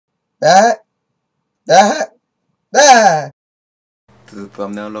That. Does the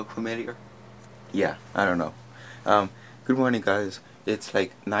thumbnail look familiar? Yeah, I don't know. Good morning, guys. It's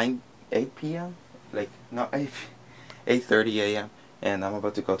like 8 p.m. Like, no, 8:30 a.m. And I'm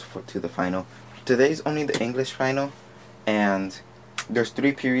about to go to the final. Today's only the English final, and there's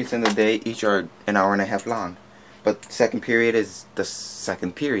 3 periods in the day. Each are an hour and a half long. But second period is the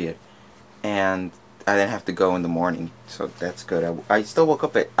second period, and I didn't have to go in the morning, so that's good. I still woke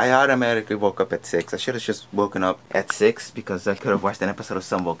up I automatically woke up at 6. I should have just woken up at 6 because I could have watched an episode of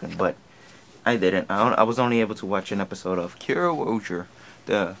Sunwoken, but I didn't. I was only able to watch an episode of Kira Wojer,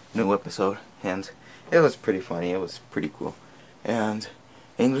 the new episode, and it was pretty funny. It was pretty cool. And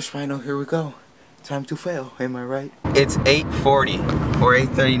English final, here we go. Time to fail, am I right? It's 8:40 or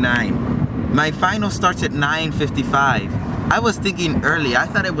 8:39. My final starts at 9:55. I was thinking early. I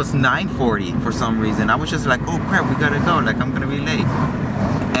thought it was 9:40 for some reason. I was just like, oh crap, we gotta go. Like, I'm gonna be late.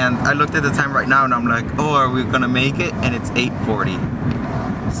 And I looked at the time right now and I'm like, oh, are we gonna make it? And it's 8:40.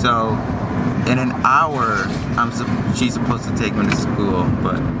 So, in an hour, she's supposed to take me to school.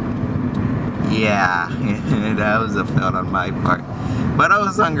 But, yeah, that was a fail on my part. But I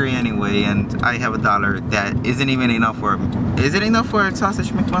was hungry anyway, and I have $1 that isn't even enough for, is it enough for a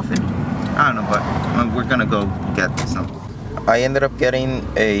sausage McMuffin? I don't know, but we're gonna go get some. I ended up getting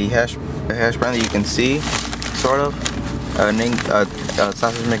a hash brown that you can see, sort of,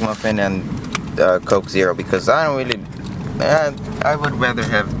 sausage McMuffin and Coke Zero, because I don't really, I would rather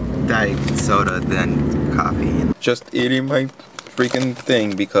have diet soda than coffee. Just eating my freaking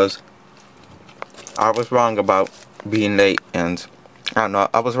thing because I was wrong about being late, and I don't know,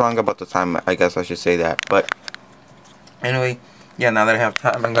 I was wrong about the time, I guess I should say that. But anyway, yeah, now that I have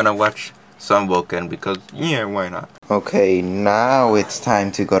time, I'm gonna watch Sunwoken because, yeah, why not? Okay, now it's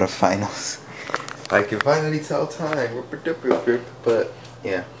time to go to finals. I can finally tell time. But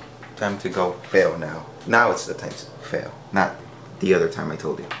yeah, time to go fail now. Now it's the time to fail, not the other time I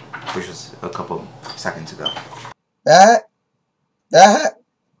told you, which was a couple seconds ago. Well,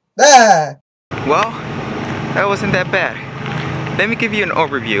 that wasn't that bad. Let me give you an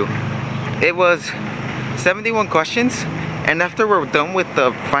overview. It was 71 questions, and after we're done with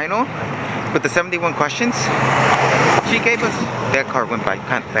the final, with the 71 questions, she gave us, that car went by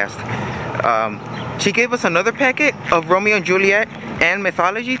kind of fast. She gave us another packet of Romeo and Juliet and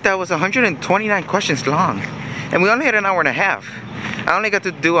mythology that was 129 questions long, and we only had an hour and a half. I only got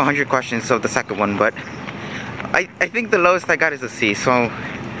to do 100 questions of the second one, but I think the lowest I got is a C, so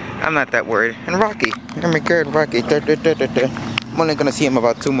I'm not that worried. And Rocky, oh my god, Rocky, I'm only gonna see him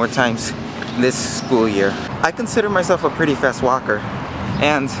about 2 more times this school year. I consider myself a pretty fast walker,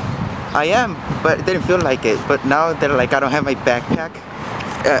 and I am, but it didn't feel like it. But now that like I don't have my backpack,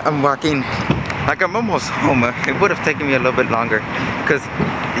 I'm walking like I'm almost home. It would have taken me a little bit longer, because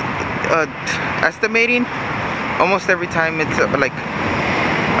estimating almost every time it's like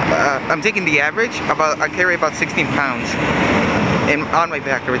I'm taking the average. I carry about 16 pounds on my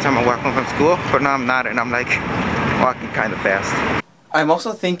back every time I walk home from school. But now I'm not, and I'm like walking kind of fast. I'm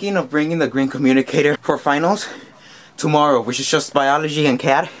also thinking of bringing the green communicator for finals tomorrow, which is just biology and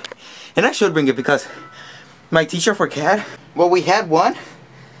CAD. And I should bring it because my teacher for CAD, well, we had one,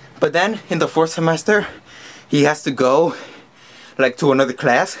 but then in the 4th semester, he has to go like to another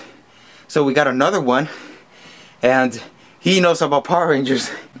class. So we got another one, and he knows about Power Rangers.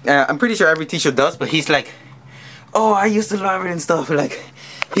 I'm pretty sure every teacher does, but he's like, oh, I used to love it and stuff. Like,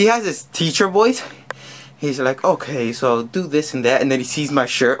 he has his teacher voice. He's like, okay, so do this and that, and then he sees my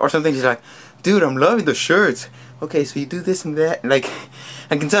shirt or something. He's like, dude, I'm loving the shirts. Okay, so you do this and that. Like,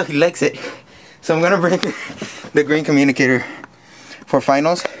 I can tell he likes it. So I'm gonna bring the green communicator for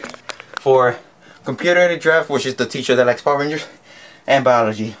finals, for computer-aided draft, which is the teacher that likes Power Rangers, and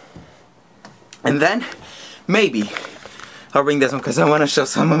biology. And then maybe I'll bring this one because I want to show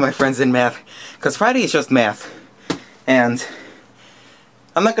some of my friends in math. Because Friday is just math, and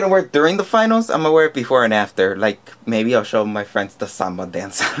I'm not gonna wear it during the finals. I'm gonna wear it before and after. Like, maybe I'll show my friends the samba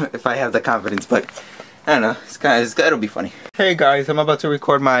dance if I have the confidence. But I don't know. It'll be funny. Hey guys, I'm about to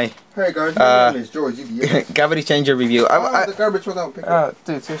record my. Hey guys, my name is JoeyZDX. Gravity changer review. The garbage was out.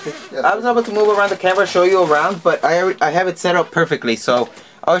 Dude, seriously. Yes. I was about to move around the camera, show you around, but I have it set up perfectly. So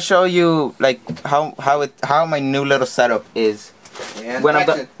I'll show you like how my new little setup is when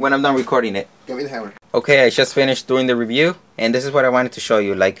I'm done recording it. Give me the hammer. Okay, I just finished doing the review, and this is what I wanted to show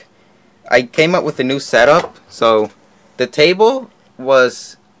you. Like, I came up with a new setup. So the table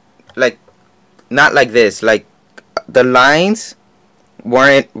was like not like this. Like, the lines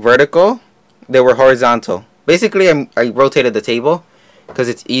weren't vertical, they were horizontal. Basically, I rotated the table because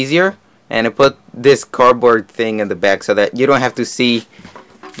it's easier, and I put this cardboard thing in the back so that you don't have to see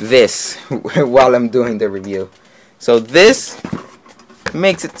this while I'm doing the review. So this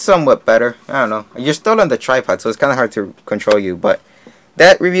makes it somewhat better. I don't know. You're still on the tripod, so it's kind of hard to control you. But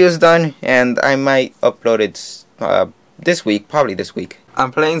that review is done, and I might upload it this week, probably this week.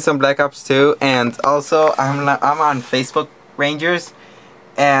 I'm playing some Black Ops 2, and also I'm on Facebook Rangers,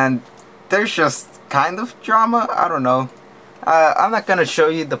 and there's just kind of drama. I don't know. I'm not gonna show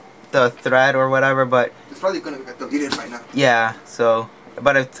you the thread or whatever, but it's probably gonna get deleted right now. Yeah. So,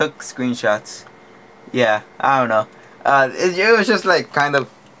 but I took screenshots. Yeah. I don't know. It was just like kind of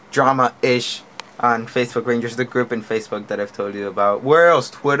drama-ish on Facebook Rangers, the group in Facebook that I've told you about. Where else?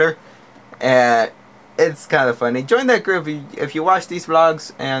 Twitter. And it's kind of funny. Join that group if you watch these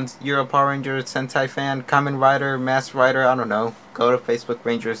vlogs and you're a Power Ranger Sentai fan, Kamen Rider, Masked Rider, I don't know. Go to Facebook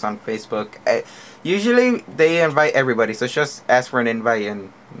Rangers on Facebook. Usually they invite everybody, so just ask for an invite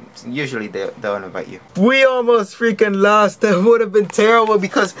and usually they'll invite you. We almost freaking lost. That would have been terrible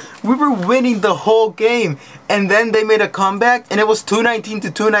because we were winning the whole game, and then they made a comeback and it was 219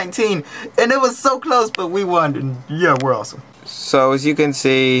 to 219, and it was so close, but we won. And yeah, we're awesome. So as you can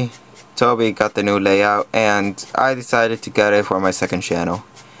see, Toby got the new layout, and I decided to get it for my second channel.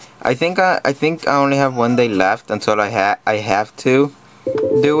 I think I only have one day left until I have to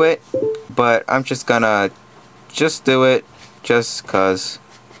do it, but I'm just gonna do it just cause.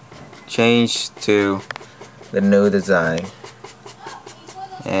 Change to the new design,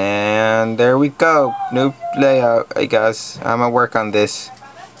 and there we go. New layout. I guess I'm gonna work on this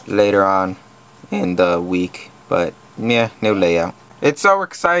later on in the week, but yeah, new layout. It's so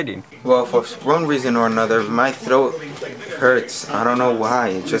exciting. Well, for one reason or another, my throat hurts. I don't know why,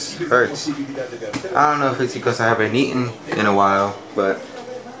 it just hurts. I don't know if it's because I haven't eaten in a while, but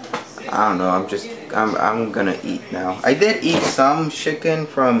I don't know. I'm gonna eat now. I did eat some chicken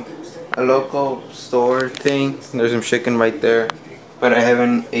from a local store thing. There's some chicken right there, but I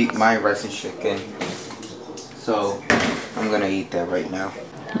haven't ate my resin chicken, so I'm gonna eat that right now.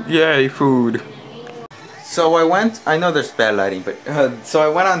 Yay, food. So I know there's bad lighting, but so I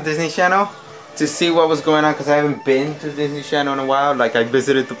went on Disney Channel to see what was going on, because I haven't been to Disney Channel in a while. Like, I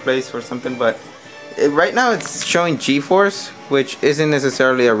visited the place or something, but right now it's showing G-Force, which isn't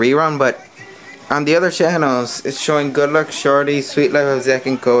necessarily a rerun, but on the other channels, it's showing Good Luck Shorty, Sweet Life of Zack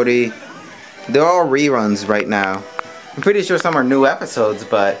and Cody. They're all reruns right now. I'm pretty sure some are new episodes,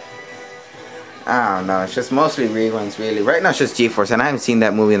 but I don't know. It's just mostly reruns, really. Right now it's just G-Force, and I haven't seen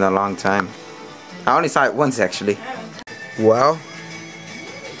that movie in a long time. I only saw it once, actually. Well,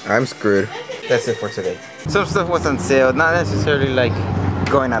 I'm screwed. That's it for today. Some stuff was on sale, not necessarily like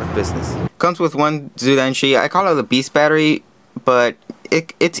going out of business. Comes with one Zudanshi. I call it the Beast Battery, but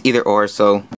it's either or, so